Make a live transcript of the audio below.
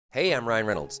Hey, I'm Ryan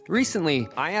Reynolds. Recently,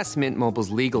 I asked Mint Mobile's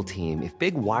legal team if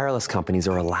big wireless companies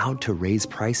are allowed to raise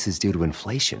prices due to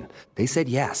inflation. They said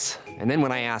yes. And then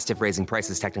when I asked if raising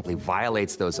prices technically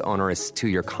violates those onerous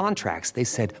two-year contracts, they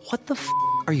said, "What the f***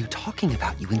 are you talking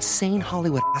about, you insane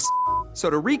Hollywood ass?" So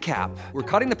to recap, we're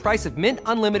cutting the price of Mint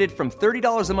Unlimited from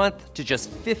 $30 a month to just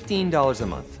 $15 a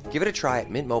month. Give it a try at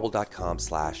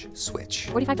mintmobile.com/switch.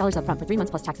 $45 up front for 3 months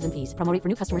plus taxes and fees. Promo rate for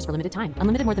new customers for limited time.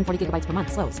 Unlimited more than 40 gigabytes per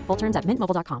month. Slows full terms at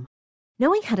mintmobile.com.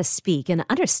 Knowing how to speak and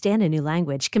understand a new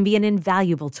language can be an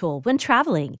invaluable tool when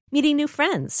traveling, meeting new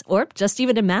friends, or just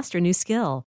even to master a new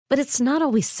skill. But it's not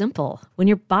always simple when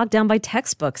you're bogged down by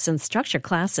textbooks and structure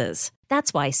classes.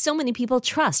 That's why so many people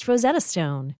trust Rosetta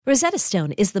Stone. Rosetta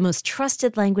Stone is the most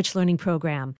trusted language learning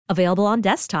program, available on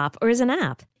desktop or as an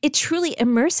app. It truly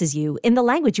immerses you in the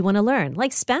language you want to learn,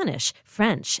 like Spanish,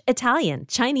 French, Italian,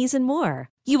 Chinese, and more.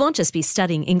 You won't just be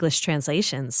studying English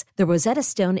translations. The Rosetta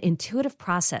Stone intuitive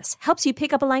process helps you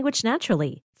pick up a language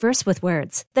naturally, first with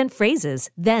words, then phrases,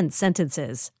 then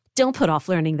sentences. Don't put off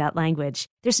learning that language.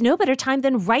 There's no better time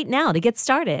than right now to get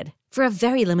started. For a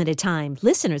very limited time,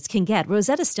 listeners can get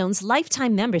Rosetta Stone's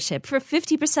lifetime membership for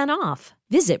 50% off.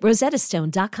 Visit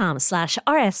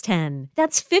rosettastone.com/rs10.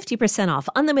 That's 50% off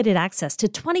unlimited access to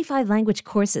 25 language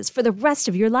courses for the rest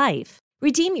of your life.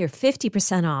 Redeem your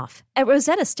 50% off at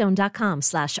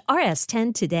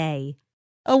rosettastone.com/rs10 today.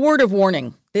 A word of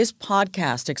warning. This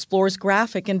podcast explores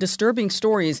graphic and disturbing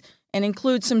stories and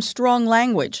includes some strong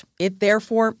language. It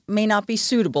therefore may not be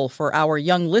suitable for our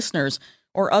young listeners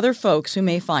or other folks who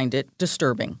may find it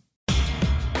disturbing.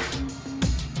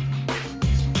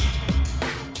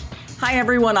 Hi,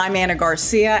 everyone. I'm Anna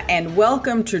Garcia, and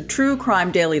welcome to True Crime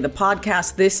Daily, the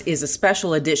podcast. This is a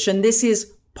special edition. This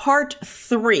is part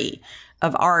 3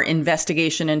 of our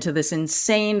investigation into this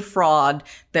insane fraud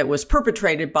that was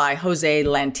perpetrated by Jose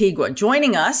Lantigua.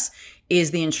 Joining us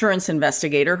is the insurance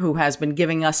investigator who has been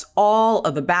giving us all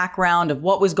of the background of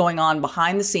what was going on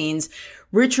behind the scenes.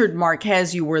 Richard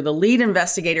Marquez, you were the lead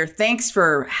investigator. Thanks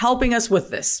for helping us with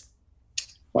this.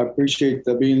 I appreciate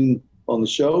being on the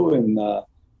show and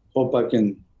hope I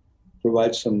can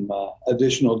provide some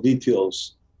additional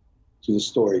details to the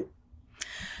story.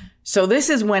 So this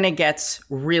is when it gets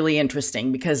really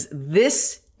interesting, because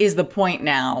this is the point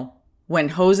now when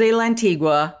Jose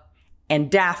Lantigua and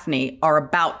Daphne are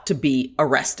about to be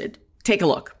arrested. Take a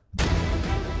look.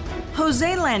 Jose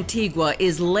Lantigua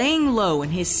is laying low in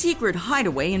his secret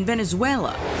hideaway in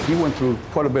Venezuela. He went through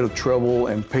quite a bit of trouble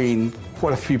and paying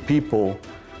quite a few people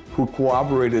who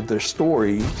corroborated their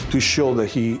story to show that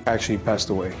he actually passed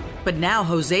away. But now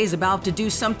Jose's about to do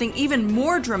something even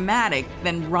more dramatic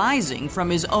than rising from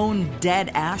his own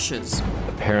dead ashes.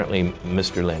 Apparently,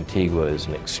 Mr. Lantigua is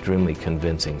an extremely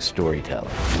convincing storyteller.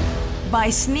 By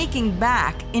sneaking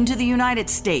back into the United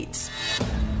States.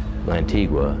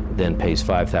 Lantigua then pays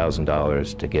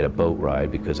 $5,000 to get a boat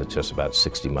ride, because it's just about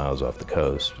 60 miles off the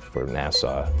coast for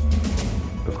Nassau,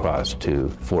 across to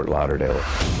Fort Lauderdale.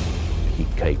 He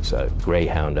takes a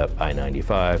Greyhound up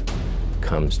I-95,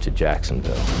 comes to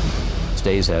Jacksonville,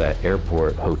 stays at an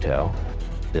airport hotel.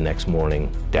 The next morning,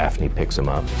 Daphne picks him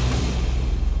up.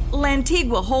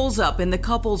 Lantigua holes up in the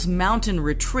couple's mountain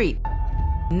retreat,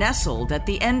 nestled at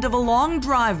the end of a long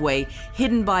driveway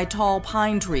hidden by tall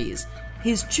pine trees.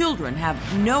 His children have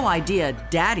no idea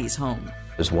Daddy's home.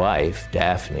 His wife,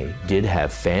 Daphne, did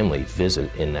have family visit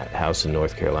in that house in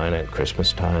North Carolina at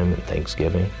Christmas time and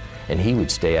Thanksgiving, and he would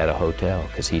stay at a hotel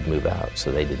because he'd move out,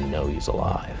 so they didn't know he's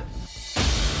alive.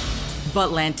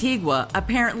 But Lantigua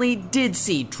apparently did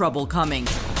see trouble coming.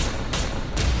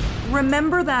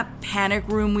 Remember that panic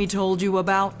room we told you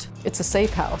about? It's a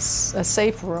safe house, a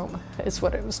safe room is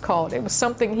what it was called. It was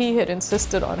something he had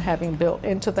insisted on having built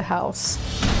into the house.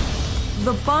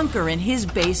 The bunker in his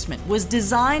basement was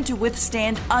designed to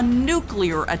withstand a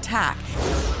nuclear attack.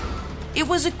 It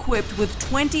was equipped with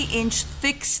 20-inch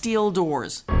thick steel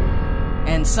doors.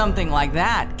 And something like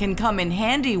that can come in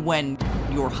handy when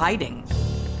you're hiding.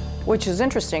 Which is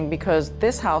interesting because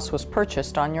this house was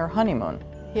purchased on your honeymoon.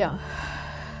 Yeah.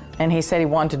 And he said he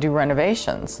wanted to do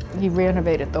renovations. He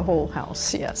renovated the whole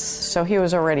house, yes. So he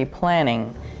was already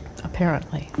planning.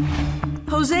 Apparently.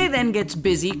 Jose then gets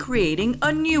busy creating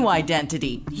a new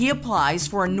identity. He applies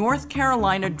for a North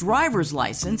Carolina driver's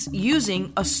license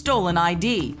using a stolen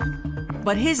ID.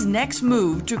 But his next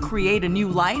move to create a new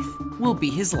life will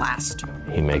be his last.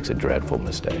 He makes a dreadful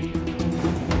mistake.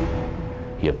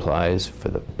 He applies for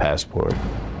the passport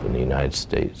from the United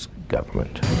States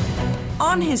government.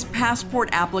 On his passport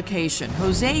application,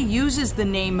 Jose uses the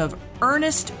name of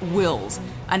Ernest Wills,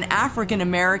 an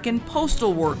African-American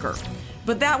postal worker.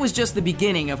 But that was just the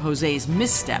beginning of Jose's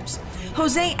missteps.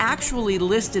 Jose actually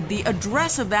listed the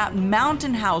address of that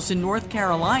mountain house in North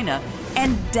Carolina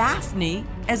and Daphne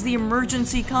as the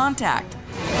emergency contact.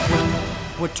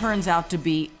 What turns out to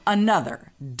be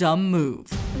another dumb move.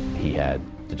 He had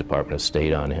the Department of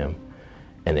State on him,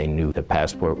 and they knew the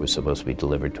passport was supposed to be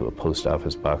delivered to a post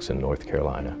office box in North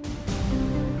Carolina.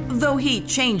 Though he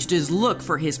changed his look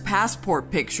for his passport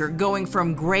picture, going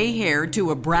from gray hair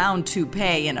to a brown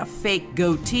toupee and a fake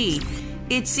goatee,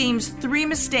 it seems 3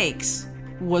 mistakes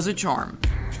was a charm.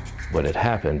 What had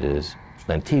happened is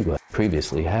Lantigua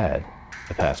previously had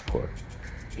a passport.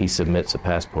 He submits a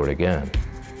passport again.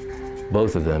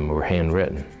 Both of them were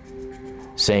handwritten,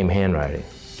 same handwriting.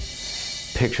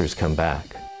 Pictures come back,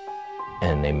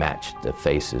 and they matched the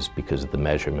faces because of the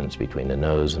measurements between the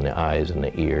nose and the eyes and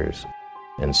the ears.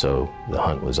 And so the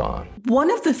hunt was on.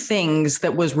 One of the things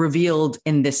that was revealed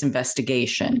in this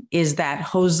investigation is that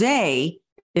Jose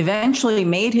eventually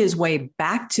made his way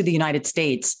back to the United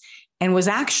States and was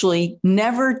actually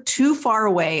never too far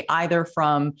away either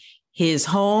from his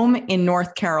home in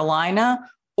North Carolina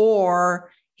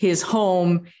or his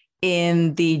home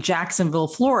in the Jacksonville,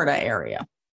 Florida area.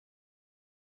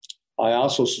 I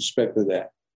also suspected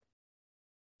that.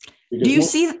 Do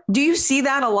you see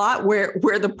that a lot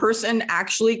where the person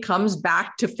actually comes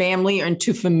back to family and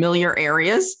to familiar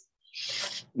areas?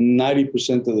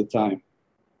 90% of the time.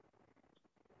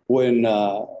 When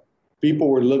people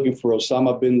were looking for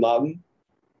Osama bin Laden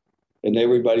and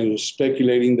everybody was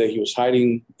speculating that he was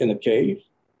hiding in a cave,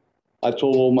 I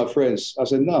told all my friends, I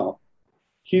said, no,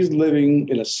 he's living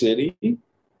in a city,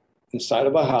 inside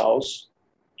of a house,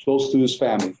 close to his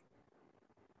family.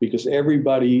 Because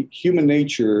human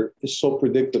nature is so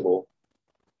predictable.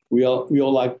 We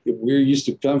all like, if we're used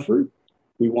to comfort,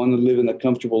 we want to live in a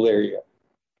comfortable area.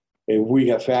 If we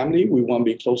have family, we want to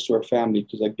be close to our family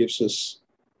because that gives us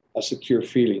a secure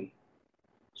feeling.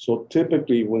 So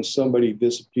typically when somebody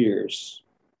disappears,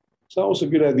 it's always a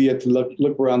good idea to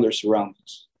look around their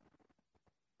surroundings.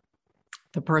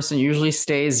 The person usually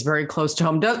stays very close to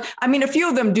home. A few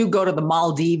of them do go to the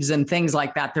Maldives and things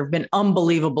like that. There have been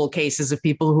unbelievable cases of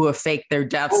people who have faked their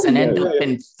deaths and end up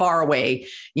in far away,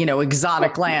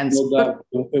 exotic lands.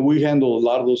 And we handle a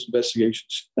lot of those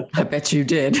investigations. I bet you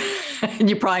did. And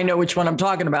you probably know which one I'm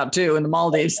talking about too, in the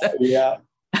Maldives. Yeah.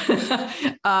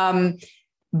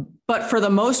 But for the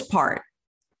most part,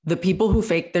 the people who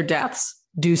fake their deaths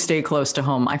do stay close to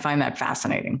home. I find that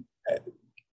fascinating.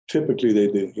 Typically they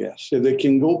do, yes. If they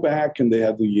can go back and they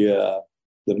have the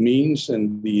means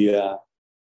and the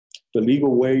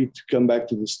legal way to come back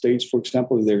to the States, for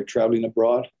example, if they're traveling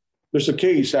abroad. There's a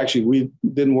case, actually, we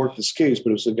didn't work this case,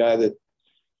 but it was a guy that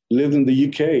lived in the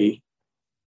UK.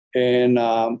 And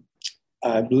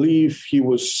I believe he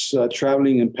was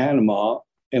traveling in Panama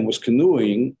and was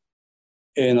canoeing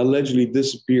and allegedly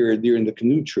disappeared during the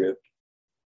canoe trip.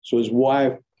 So his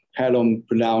wife had him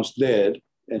pronounced dead,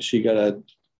 and she got a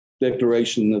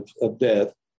declaration of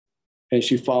death, and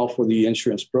she filed for the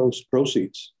insurance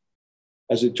proceeds.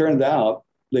 As it turned out,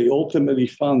 they ultimately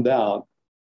found out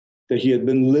that he had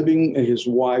been living in his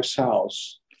wife's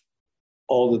house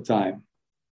all the time.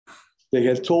 They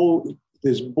had told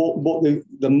the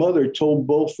mother told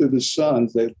both of the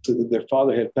sons that their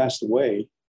father had passed away,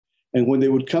 and when they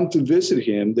would come to visit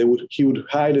him, he would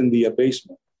hide in the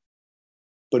basement.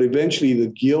 But eventually, the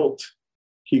guilt.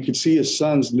 He could see his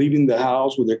sons leaving the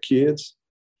house with their kids.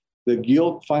 The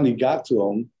guilt finally got to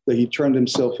him that he turned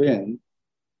himself in,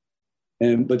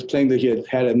 but claimed that he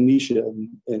had amnesia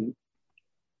and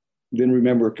didn't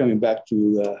remember coming back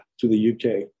to the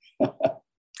UK.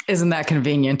 Isn't that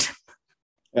convenient?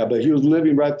 Yeah, but he was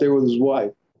living right there with his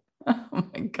wife. Oh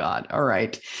my God! All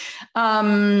right.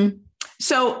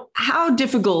 So how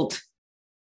difficult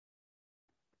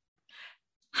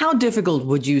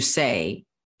would you say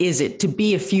is it to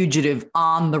be a fugitive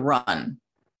on the run?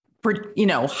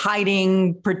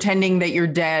 Hiding, pretending that you're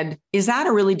dead. Is that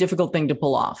a really difficult thing to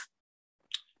pull off?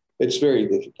 It's very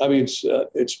difficult.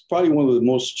 It's probably one of the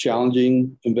most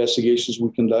challenging investigations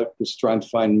we conduct is trying to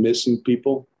find missing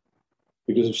people.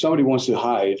 Because if somebody wants to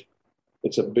hide,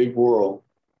 it's a big world.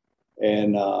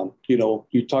 And,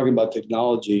 you're talking about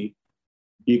technology.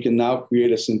 You can now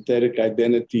create a synthetic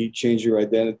identity, change your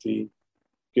identity,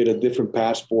 get a different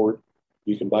passport.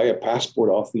 You can buy a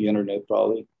passport off the internet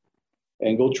probably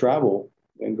and go travel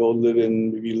and go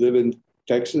if you live in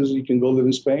Texas, you can go live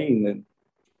in Spain. And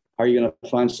how are you going to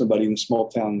find somebody in a small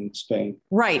town in Spain?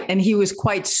 Right. And he was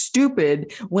quite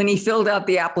stupid when he filled out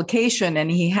the application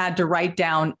and he had to write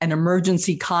down an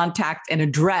emergency contact and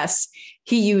address.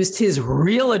 He used his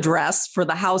real address for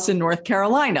the house in North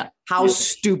Carolina. How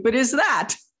stupid is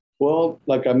that? Well,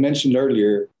 like I mentioned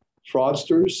earlier,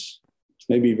 fraudsters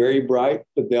may be very bright,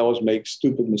 but they always make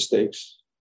stupid mistakes.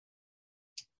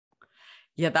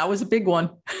 Yeah, that was a big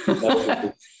one.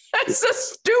 That's so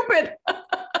stupid.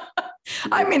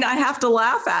 I mean, I have to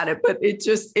laugh at it, but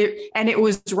it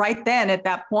was right then at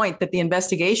that point that the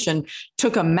investigation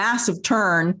took a massive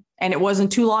turn, and it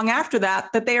wasn't too long after that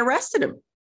they arrested him.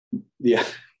 Yeah.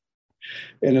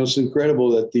 And it was incredible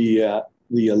that the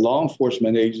law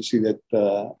enforcement agency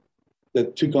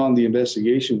that took on the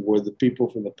investigation were the people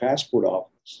from the passport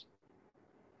office.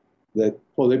 They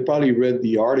probably read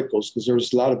the articles, because there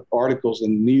was a lot of articles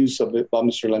and news about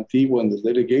Mr. Lantigua and the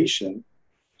litigation.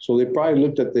 So they probably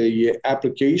looked at the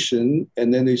application,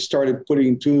 and then they started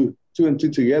putting two and two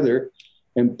together,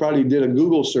 and probably did a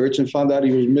Google search and found out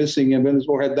he was missing in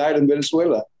Venezuela, or had died in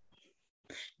Venezuela.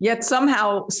 Yet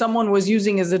somehow someone was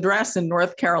using his address in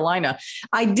North Carolina.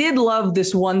 I did love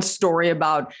this one story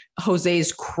about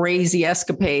Jose's crazy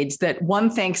escapades, that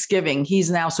one Thanksgiving, he's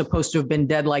now supposed to have been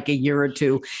dead like a year or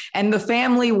two, and the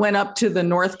family went up to the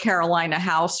North Carolina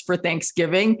house for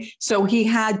Thanksgiving. So he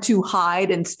had to hide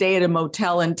and stay at a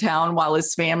motel in town while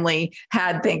his family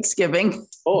had Thanksgiving.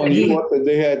 Oh, and you know what?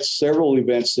 They had several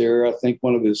events there. I think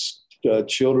one of his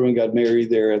children got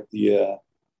married there at the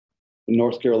in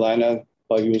North Carolina.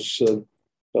 He was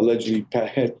allegedly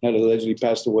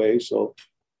passed away. So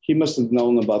he must have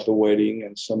known about the wedding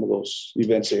and some of those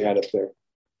events they had up there.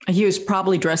 He was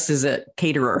probably dressed as a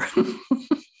caterer.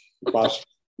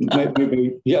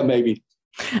 Maybe.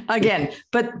 Again,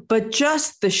 but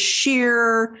just the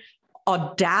sheer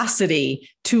audacity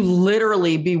to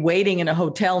literally be waiting in a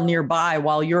hotel nearby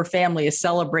while your family is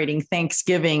celebrating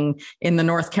Thanksgiving in the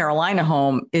North Carolina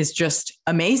home is just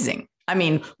amazing. I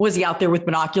mean, was he out there with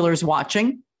binoculars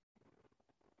watching?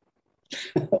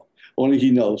 Only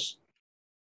he knows.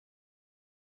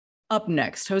 Up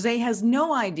next, Jose has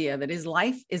no idea that his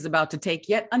life is about to take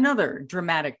yet another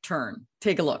dramatic turn.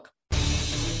 Take a look.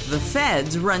 The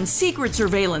feds run secret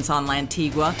surveillance on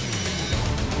Lantigua.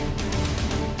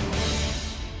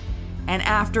 And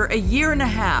after a year and a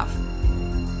half,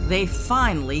 they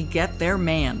finally get their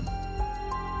man.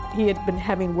 He had been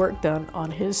having work done on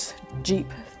his Jeep.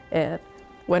 And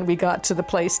when we got to the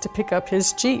place to pick up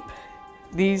his Jeep,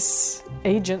 these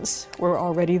agents were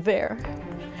already there.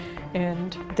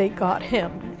 And they got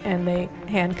him, and they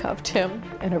handcuffed him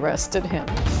and arrested him.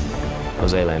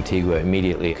 Jose Lantigua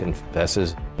immediately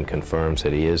confesses and confirms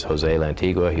that he is Jose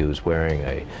Lantigua. He was wearing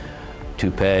a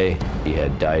toupee. He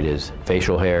had dyed his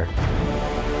facial hair.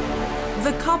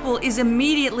 The couple is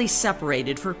immediately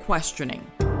separated for questioning.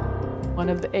 One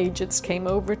of the agents came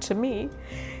over to me,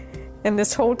 and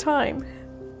this whole time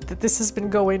that this has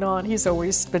been going on, he's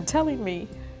always been telling me,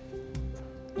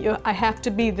 I have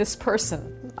to be this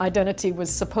person. Identity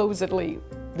was supposedly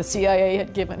the CIA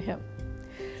had given him.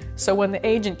 So when the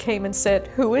agent came and said,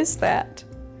 "Who is that?"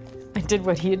 I did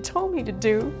what he had told me to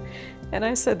do. And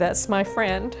I said, "That's my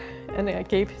friend." And I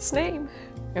gave his name.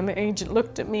 And the agent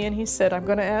looked at me and he said, "I'm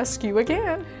going to ask you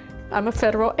again. I'm a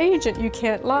federal agent. You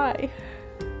can't lie."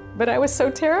 But I was so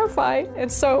terrified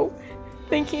and so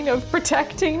thinking of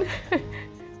protecting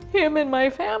him and my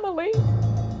family,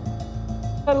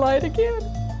 I lied again.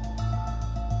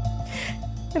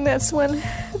 And that's when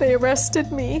they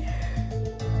arrested me.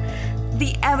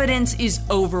 The evidence is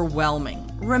overwhelming.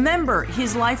 Remember,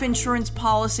 his life insurance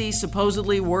policy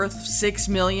supposedly worth $6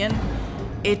 million?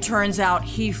 It turns out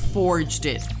he forged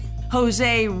it.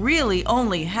 Jose really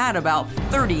only had about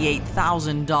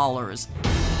 $38,000.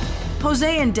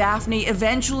 Jose and Daphne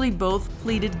eventually both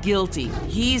pleaded guilty.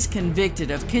 He's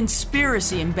convicted of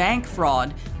conspiracy and bank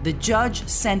fraud. The judge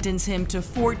sentenced him to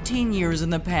 14 years in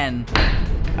the pen.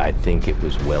 I think it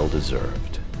was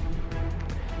well-deserved.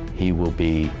 He will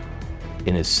be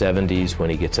in his 70s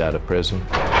when he gets out of prison.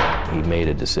 He made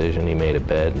a decision, he made a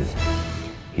bed, and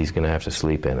he's gonna have to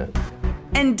sleep in it.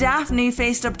 And Daphne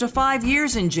faced up to 5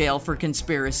 years in jail for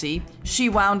conspiracy. She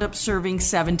wound up serving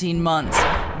 17 months.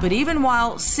 But even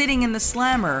while sitting in the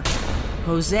slammer,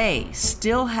 Jose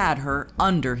still had her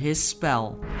under his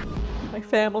spell. My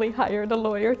family hired a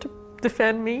lawyer to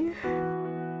defend me.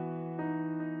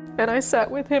 And I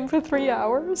sat with him for 3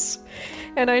 hours,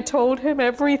 and I told him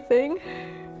everything.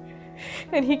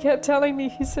 And he kept telling me,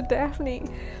 he said, "Daphne,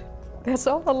 that's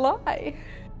all a lie.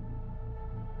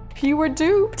 You were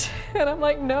duped." And I'm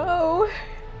like, "No,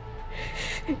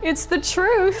 it's the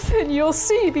truth, and you'll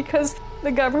see, because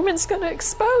the government's gonna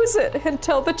expose it and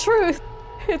tell the truth.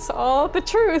 It's all the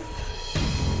truth."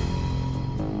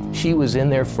 She was in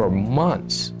there for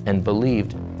months and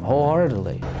believed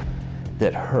wholeheartedly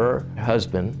that her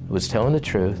husband was telling the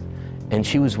truth, and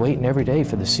she was waiting every day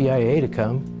for the CIA to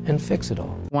come and fix it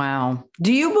all. Wow.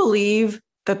 Do you believe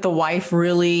that the wife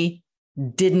really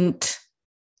didn't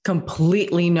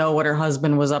completely know what her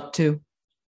husband was up to?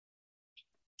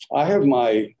 I have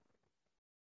my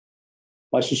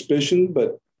suspicion,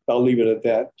 but I'll leave it at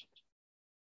that.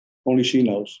 Only she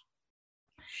knows.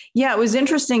 Yeah, it was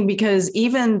interesting because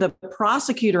even the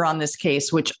prosecutor on this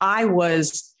case, which I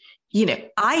was,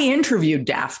 I interviewed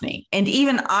Daphne, and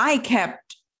even I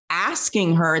kept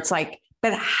asking her, it's like,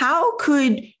 but how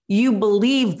could you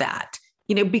believe that?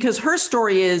 Because her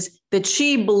story is that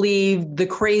she believed the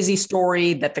crazy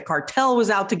story that the cartel was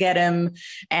out to get him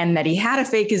and that he had to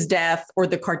fake his death or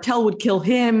the cartel would kill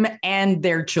him and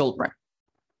their children.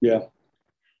 Yeah.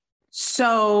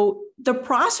 So the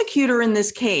prosecutor in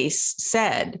this case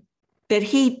said that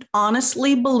he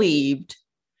honestly believed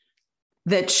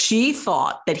that she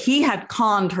thought that he had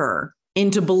conned her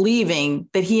into believing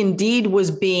that he indeed was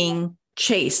being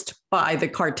chased by the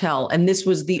cartel. And this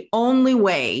was the only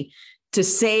way to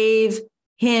save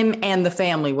him and the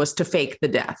family was to fake the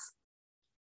death.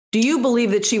 Do you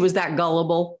believe that she was that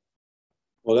gullible?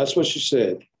 Well, that's what she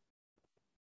said.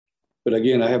 But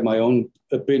again, I have my own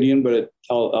opinion, but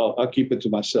I'll keep it to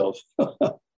myself.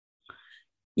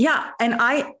 Yeah. And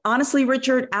I honestly,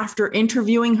 Richard, after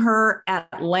interviewing her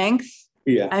at length,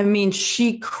 I mean,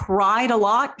 she cried a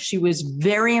lot. She was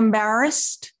very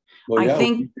embarrassed. Well,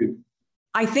 yeah,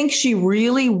 I think she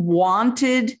really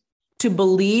wanted to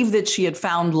believe that she had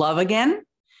found love again.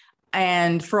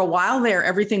 And for a while there,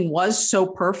 everything was so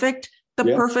perfect.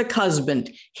 The perfect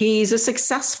husband. He's a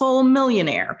successful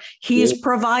millionaire. He's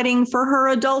providing for her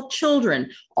adult children.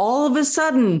 All of a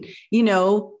sudden,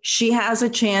 she has a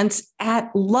chance at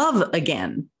love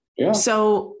again. Yeah.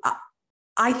 So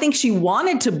I think she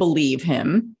wanted to believe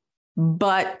him,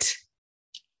 but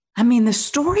I mean, the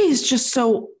story is just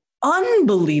so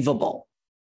unbelievable.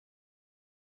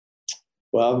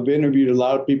 Well, I've interviewed a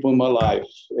lot of people in my life,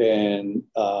 and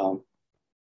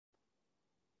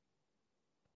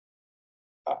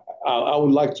I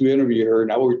would like to interview her,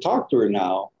 and I would talk to her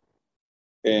now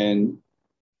and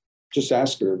just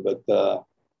ask her. But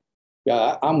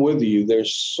yeah, I'm with you.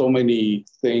 There's so many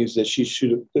things that she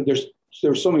should have,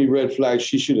 there's so many red flags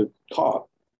she should have caught.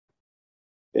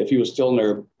 If he was telling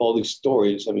her all these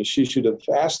stories, I mean, she should have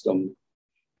asked him,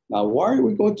 now, why are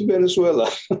we going to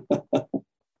Venezuela?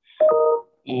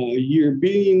 You're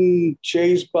being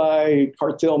chased by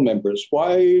cartel members.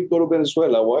 Why go to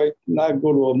Venezuela? Why not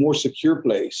go to a more secure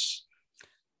place?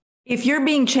 If you're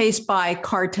being chased by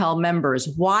cartel members,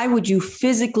 why would you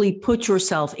physically put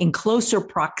yourself in closer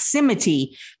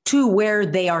proximity to where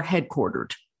they are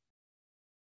headquartered?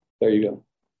 There you go.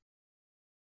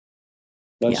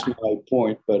 That's my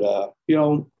point. But,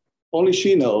 only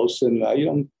she knows. And,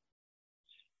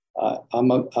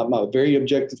 I'm a very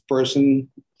objective person.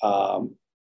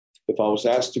 If I was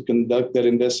asked to conduct that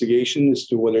investigation as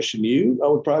to whether she knew, I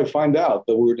would probably find out,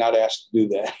 but we were not asked to do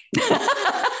that.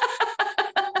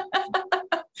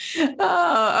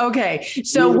 Okay.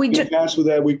 So we just asked for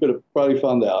that, we could have probably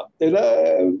found out. And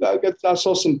I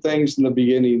saw some things in the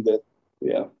beginning that,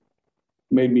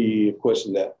 made me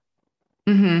question that.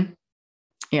 Mm-hmm.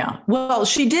 Yeah. Well,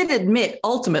 she did admit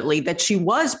ultimately that she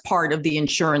was part of the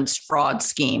insurance fraud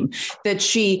scheme, that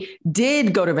she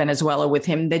did go to Venezuela with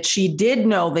him, that she did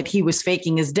know that he was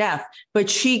faking his death, but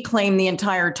she claimed the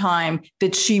entire time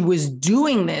that she was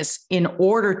doing this in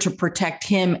order to protect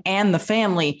him and the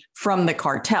family from the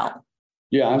cartel.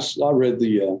 Yeah, I saw her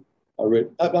interview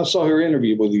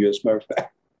with you, as a matter of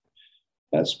fact.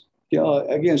 That's,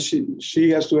 again,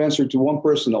 she has to answer to one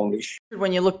person only.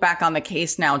 When you look back on the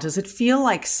case now, does it feel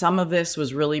like some of this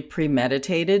was really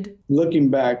premeditated? Looking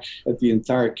back at the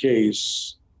entire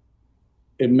case,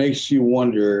 it makes you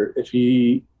wonder if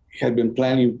he had been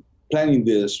planning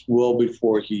this well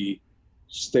before he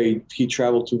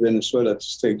traveled to Venezuela to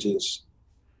stage his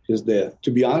death.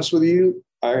 To be honest with you,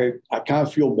 I kind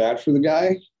of feel bad for the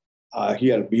guy. He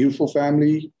had a beautiful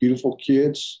family, beautiful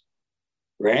kids,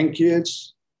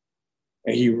 grandkids.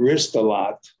 And he risked a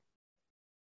lot.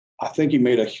 I think he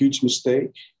made a huge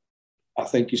mistake. I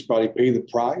think he's probably paid the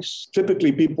price.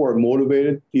 Typically, people are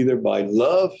motivated either by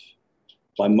love,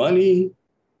 by money,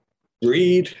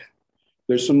 greed.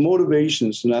 There's some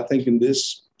motivations. And I think in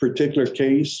this particular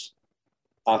case,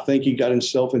 I think he got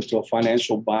himself into a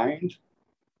financial bind.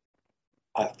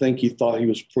 I think he thought he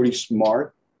was pretty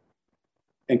smart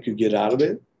and could get out of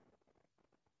it.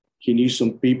 He knew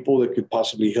some people that could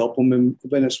possibly help him in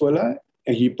Venezuela.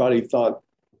 And he probably thought,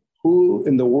 who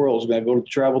in the world is going to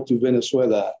travel to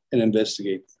Venezuela and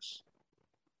investigate this?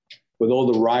 With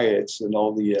all the riots and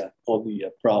all the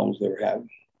problems they were having.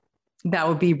 That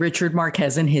would be Richard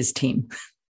Marquez and his team.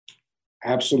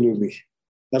 Absolutely.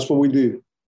 That's what we do.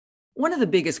 One of the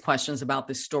biggest questions about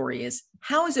this story is,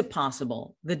 how is it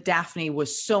possible that Daphne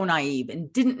was so naive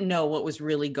and didn't know what was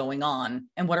really going on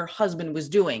and what her husband was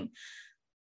doing?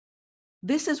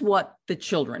 This is what the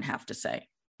children have to say.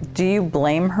 Do you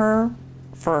blame her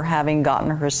for having gotten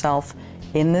herself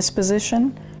in this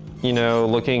position? You know,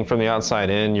 looking from the outside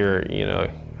in,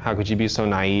 how could you be so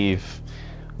naive?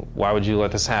 Why would you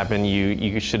let this happen?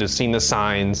 You should have seen the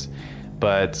signs.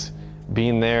 But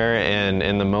being there and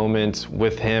in the moment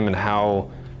with him and how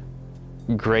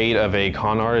great of a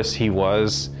con artist he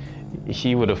was,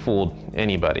 he would have fooled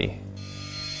anybody.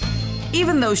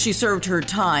 Even though she served her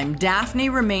time, Daphne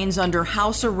remains under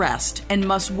house arrest and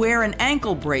must wear an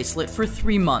ankle bracelet for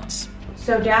 3 months.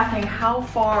 So Daphne, how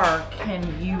far can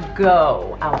you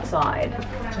go outside?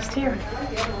 Just here,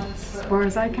 as far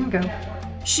as I can go.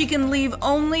 She can leave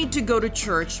only to go to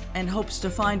church and hopes to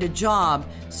find a job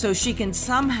so she can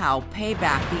somehow pay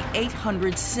back the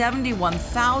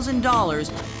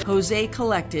 $871,000 Jose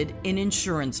collected in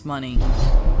insurance money.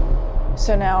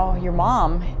 So now your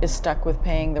mom is stuck with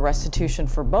paying the restitution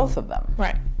for both of them.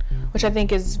 Right, which I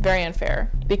think is very unfair,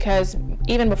 because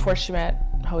even before she met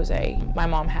Jose, my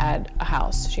mom had a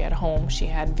house, she had a home, she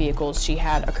had vehicles, she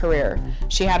had a career,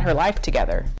 she had her life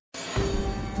together.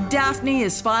 Daphne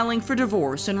is filing for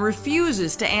divorce and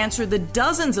refuses to answer the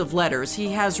dozens of letters he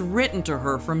has written to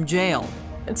her from jail.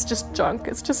 It's just junk,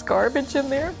 it's just garbage in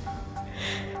there.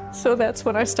 So that's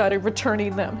when I started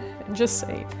returning them and just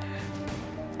saying,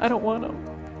 I don't want them.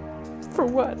 For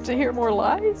what? To hear more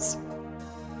lies?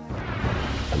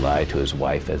 To lie to his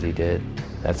wife as he did,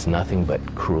 that's nothing but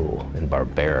cruel and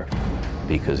barbaric,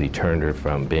 because he turned her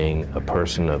from being a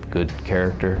person of good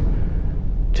character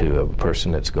to a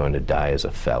person that's going to die as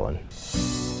a felon.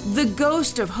 The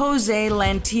ghost of Jose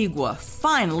Lantigua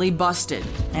finally busted.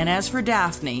 And as for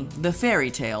Daphne, the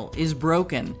fairy tale is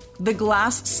broken. The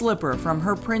glass slipper from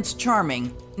her Prince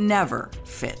Charming never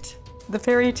fit. The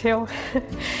fairy tale,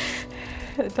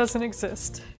 it doesn't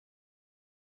exist.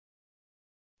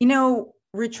 You know,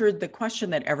 Richard, the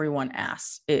question that everyone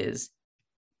asks is,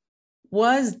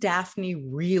 was Daphne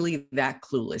really that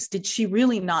clueless? Did she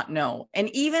really not know? And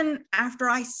even after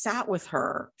I sat with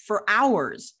her for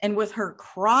hours and with her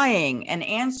crying and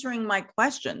answering my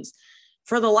questions,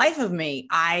 for the life of me,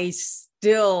 I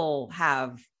still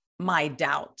have my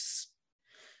doubts.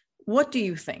 What do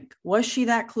you think? Was she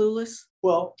that clueless?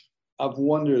 Well, I've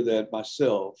wondered that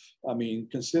myself. I mean,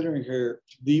 considering her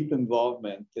deep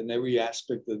involvement in every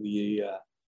aspect of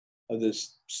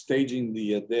this staging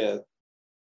the death,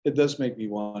 it does make me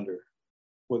wonder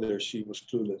whether she was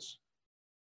clueless.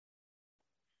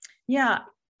 Yeah,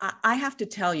 I have to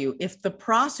tell you, if the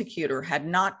prosecutor had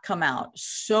not come out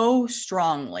so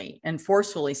strongly and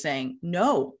forcefully saying,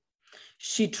 no,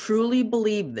 she truly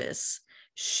believed this,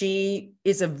 she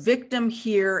is a victim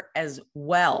here as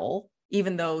well,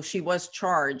 even though she was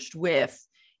charged with,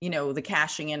 the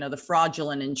cashing in of the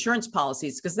fraudulent insurance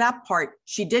policies, because that part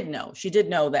she did know. She did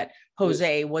know that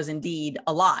Jose was indeed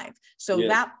alive. So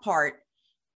that part,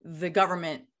 the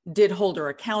government did hold her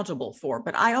accountable for.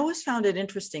 But I always found it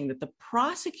interesting that the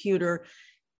prosecutor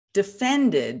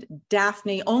defended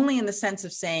Daphne only in the sense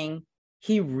of saying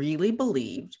he really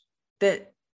believed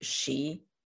that she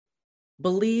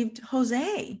believed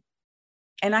Jose.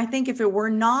 And I think if it were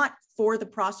not for the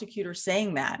prosecutor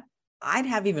saying that, I'd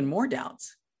have even more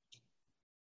doubts.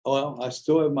 Well, I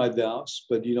still have my doubts,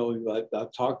 but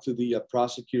I've talked to the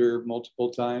prosecutor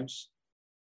multiple times.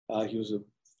 He was a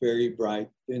very bright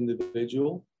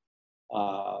individual.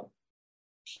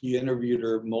 He interviewed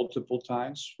her multiple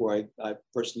times where I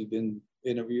personally didn't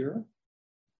interview her.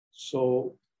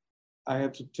 So I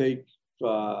have to take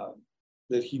that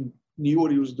he knew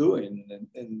what he was doing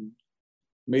and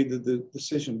made the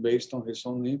decision based on his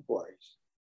own inquiries.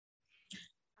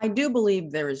 I do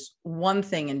believe there's one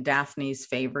thing in Daphne's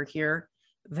favor here,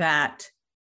 that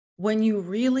when you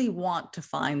really want to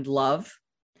find love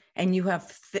and you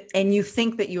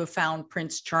think that you have found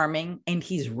Prince Charming and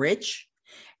he's rich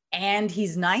and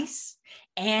he's nice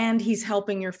and he's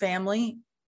helping your family,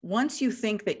 once you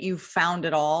think that you've found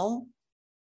it all,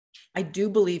 I do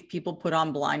believe people put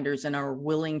on blinders and are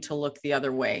willing to look the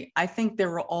other way. I think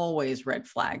there were always red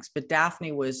flags, but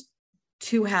Daphne was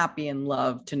too happy in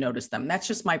love to notice them. That's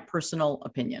just my personal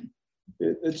opinion.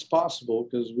 It's possible,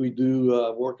 because we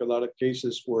do work a lot of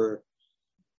cases where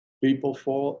people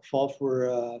fall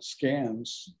for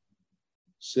scams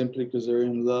simply because they're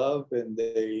in love and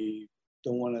they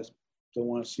don't want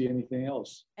to see anything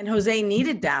else. And Jose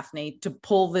needed Daphne to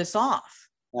pull this off.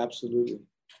 Absolutely,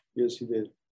 yes, he did.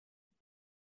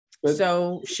 But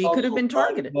so she could have been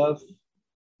targeted.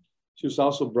 She was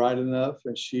also bright enough,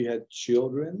 and she had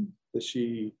children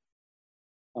that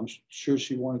I'm sure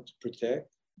she wanted to protect.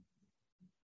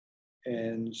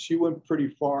 And she went pretty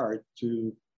far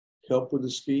to help with the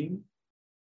scheme.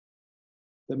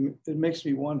 It makes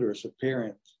me wonder, as a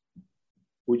parent,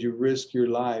 would you risk your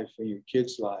life and your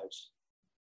kids' lives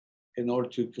in order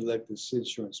to collect this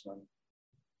insurance money?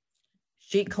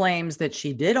 She claims that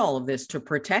she did all of this to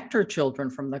protect her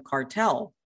children from the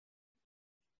cartel.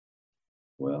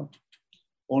 Well,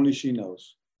 only she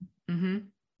knows. Mm-hmm.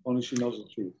 Only she knows the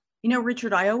truth. You know,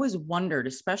 Richard, I always wondered,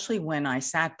 especially when I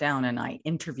sat down and I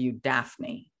interviewed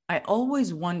Daphne, I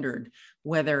always wondered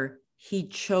whether he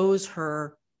chose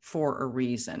her for a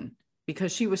reason,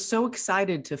 because she was so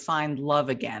excited to find love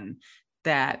again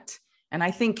and I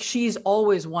think she's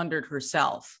always wondered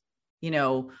herself,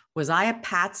 was I a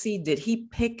patsy? Did he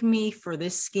pick me for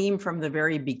this scheme from the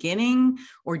very beginning?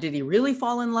 Or did he really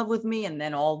fall in love with me and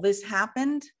then all this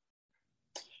happened?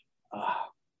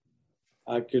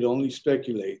 I could only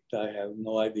speculate. I have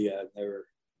no idea.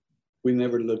 We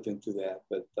never looked into that,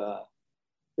 but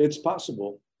it's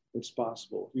possible. It's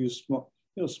possible. He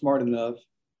was smart enough.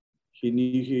 He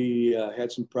knew he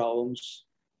had some problems.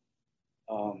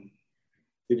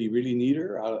 Did he really need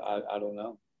her? I don't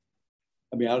know.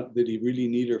 I mean, did he really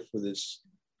need her for this,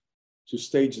 to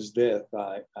stage his death?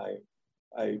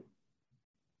 I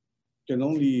can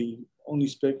only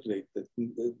speculate that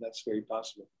that's very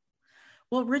possible.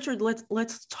 Well, Richard,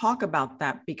 let's talk about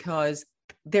that, because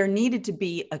there needed to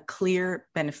be a clear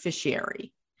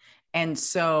beneficiary. And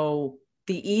so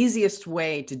the easiest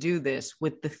way to do this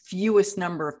with the fewest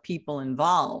number of people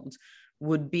involved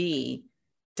would be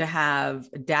to have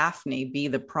Daphne be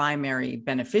the primary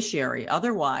beneficiary.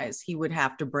 Otherwise, he would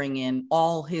have to bring in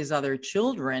all his other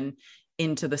children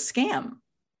into the scam.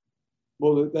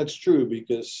 Well, that's true,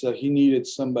 because he needed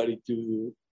somebody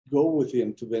to go with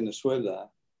him to Venezuela.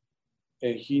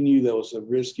 And he knew that was a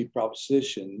risky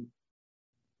proposition.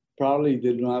 Probably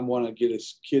did not want to get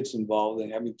his kids involved in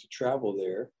having to travel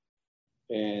there.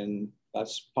 And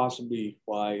that's possibly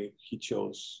why he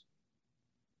chose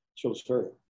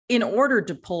her. In order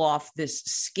to pull off this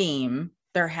scheme,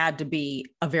 there had to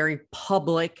be a very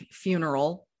public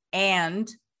funeral and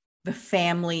the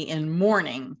family in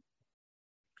mourning.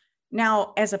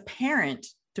 Now, as a parent,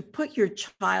 to put your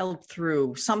child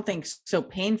through something so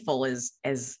painful as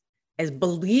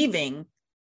believing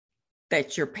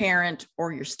that your parent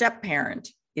or your step-parent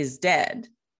is dead,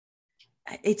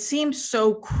 it seems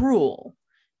so cruel.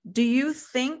 Do you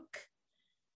think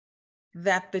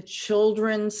that the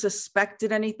children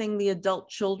suspected anything, the adult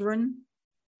children?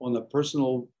 On a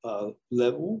personal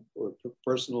level or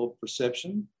personal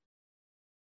perception,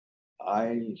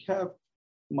 I have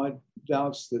my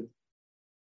doubts that,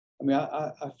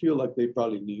 I feel like they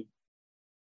probably knew.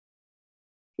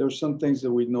 There were some things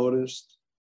that we noticed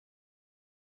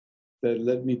that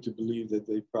led me to believe that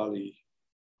they probably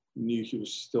knew he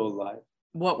was still alive.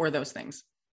 What were those things?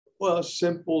 Well, as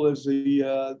simple as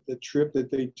the trip that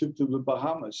they took to the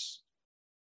Bahamas.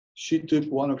 She took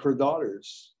one of her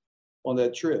daughters on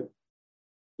that trip.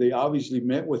 They obviously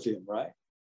met with him, right?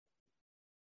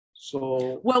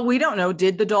 So, well, we don't know.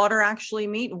 Did the daughter actually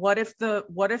meet? What if the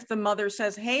mother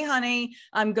says, "Hey, honey,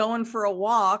 I'm going for a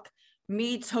walk,"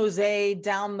 meets Jose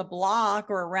down the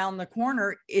block or around the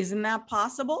corner? Isn't that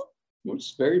possible? Well,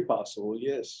 it's very possible,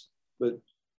 yes. But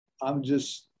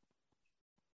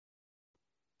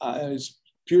it's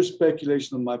pure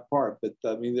speculation on my part. But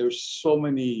there's so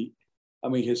many.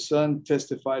 His son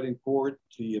testified in court.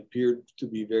 He appeared to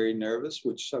be very nervous,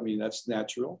 which, that's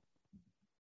natural.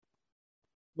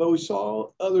 But we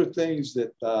saw other things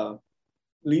that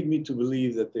lead me to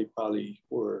believe that they probably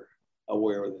were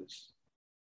aware of this.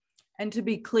 And to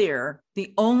be clear,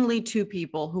 the only two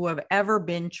people who have ever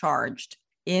been charged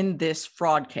in this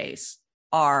fraud case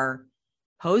are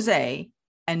Jose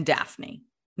and Daphne,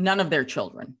 none of their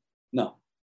children. No.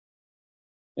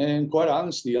 And quite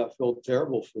honestly, I felt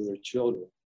terrible for their children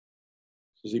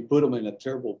because he put them in a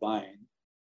terrible bind.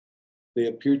 They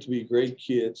appeared to be great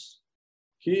kids.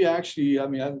 He actually,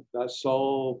 I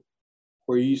saw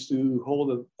where he used to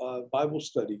hold a Bible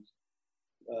study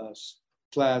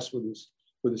class with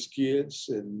his kids,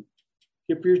 and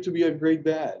he appeared to be a great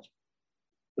dad.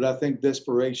 But I think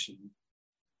desperation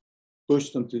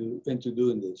pushed him into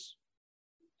doing this.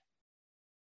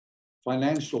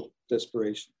 Financial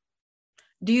desperation.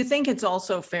 Do you think it's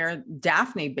also fair?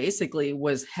 Daphne basically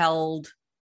was held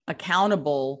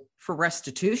accountable for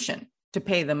restitution to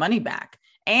pay the money back.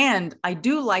 And I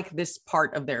do like this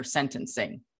part of their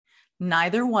sentencing.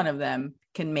 Neither one of them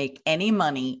can make any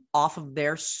money off of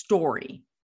their story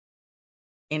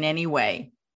in any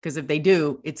way. Because if they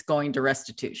do, it's going to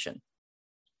restitution.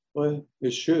 Well,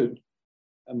 it should.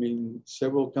 I mean,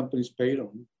 several companies paid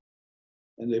them,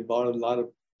 and they bought a lot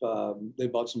of, they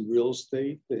bought some real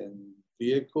estate and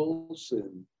vehicles,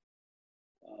 and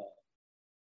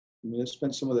I mean, they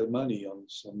spent some of their money on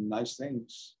some nice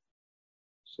things.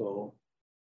 So,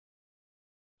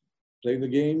 play the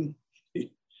game,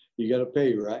 you got to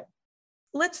pay, right?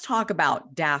 Let's talk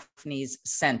about Daphne's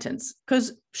sentence,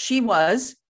 because she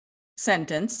was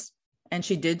sentenced and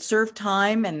she did serve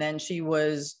time, and then she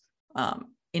was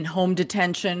in home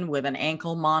detention with an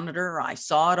ankle monitor. I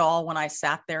saw it all when I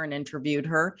sat there and interviewed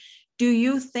her. Do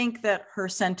you think that her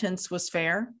sentence was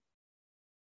fair?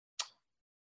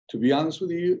 To be honest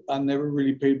with you, I never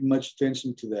really paid much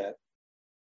attention to that.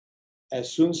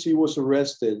 As soon as he was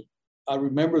arrested, I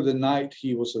remember the night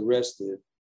he was arrested.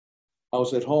 I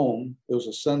was at home. It was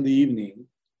a Sunday evening,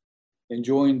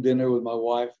 enjoying dinner with my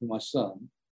wife and my son.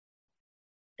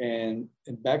 And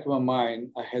in the back of my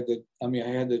mind, I had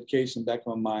that case in the back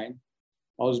of my mind.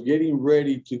 I was getting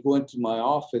ready to go into my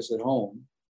office at home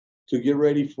to get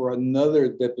ready for another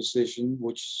deposition,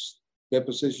 which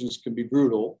depositions can be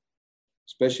brutal,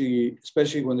 especially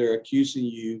when they're accusing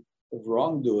you of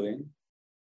wrongdoing.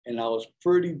 And I was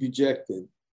pretty dejected.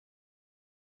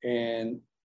 And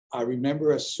I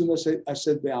remember as soon as I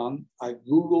sat down, I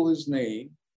Googled his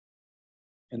name,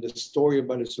 and the story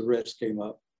about his arrest came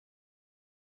up.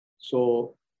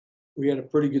 So we had a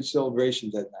pretty good celebration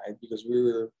that night because we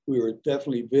were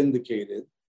definitely vindicated.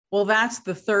 Well, that's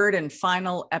the third and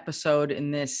final episode in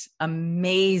this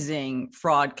amazing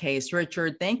fraud case.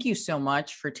 Richard, thank you so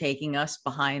much for taking us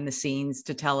behind the scenes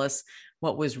to tell us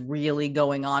what was really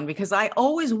going on, because I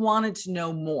always wanted to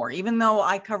know more. Even though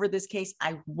I covered this case,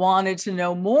 I wanted to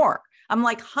know more. I'm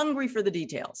like hungry for the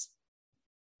details.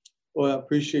 Well, I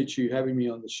appreciate you having me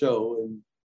on the show, and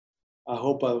I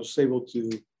hope I was able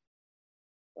to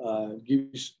give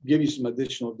you some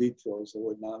additional details that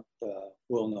were not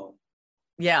well known.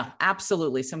 Yeah,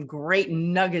 absolutely. Some great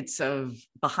nuggets of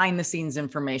behind the scenes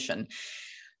information.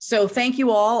 So thank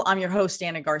you all. I'm your host,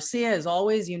 Ana Garcia. As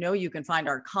always, you can find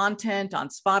our content on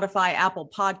Spotify, Apple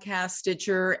Podcasts,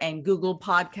 Stitcher, and Google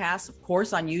Podcasts, of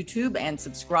course, on YouTube, and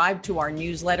subscribe to our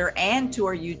newsletter and to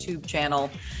our YouTube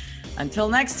channel. Until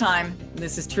next time,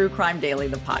 this is True Crime Daily,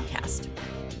 the podcast.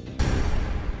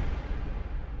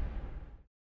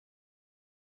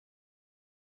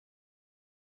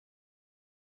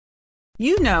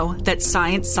 You know that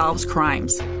science solves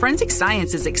crimes. Forensic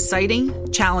science is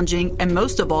exciting, challenging, and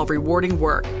most of all, rewarding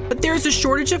work. But there is a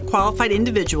shortage of qualified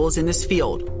individuals in this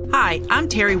field. Hi, I'm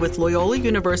Terry with Loyola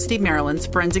University Maryland's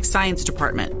Forensic Science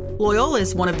Department. Loyola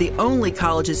is one of the only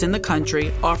colleges in the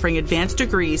country offering advanced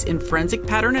degrees in forensic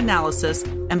pattern analysis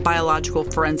and biological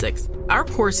forensics. Our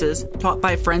courses, taught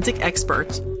by forensic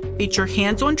experts, feature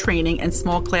hands-on training and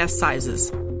small class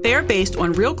sizes. They are based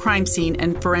on real crime scene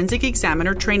and forensic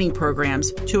examiner training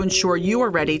programs to ensure you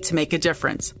are ready to make a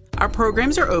difference. Our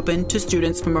programs are open to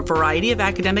students from a variety of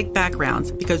academic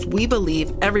backgrounds because we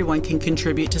believe everyone can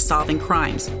contribute to solving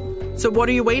crimes. So what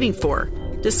are you waiting for?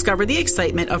 Discover the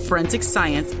excitement of forensic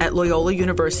science at Loyola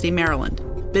University, Maryland.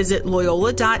 Visit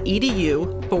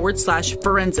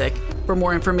loyola.edu/forensic for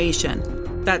more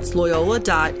information. That's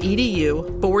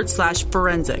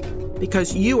loyola.edu/forensic,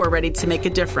 because you are ready to make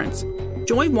a difference.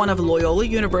 Join one of Loyola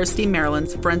University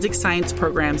Maryland's forensic science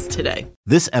programs today.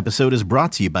 This episode is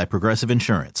brought to you by Progressive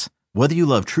Insurance. Whether you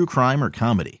love true crime or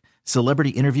comedy,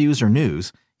 celebrity interviews or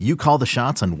news, you call the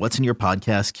shots on what's in your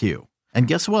podcast queue. And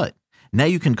guess what? Now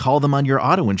you can call them on your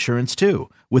auto insurance too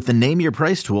with the Name Your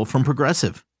Price tool from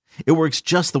Progressive. It works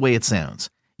just the way it sounds.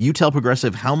 You tell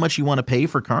Progressive how much you want to pay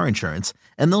for car insurance,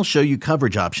 and they'll show you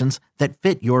coverage options that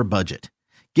fit your budget.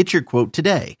 Get your quote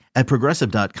today at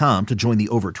Progressive.com to join the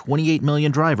over 28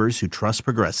 million drivers who trust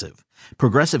Progressive.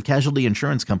 Progressive Casualty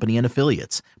Insurance Company and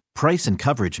Affiliates. Price and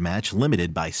coverage match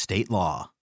limited by state law.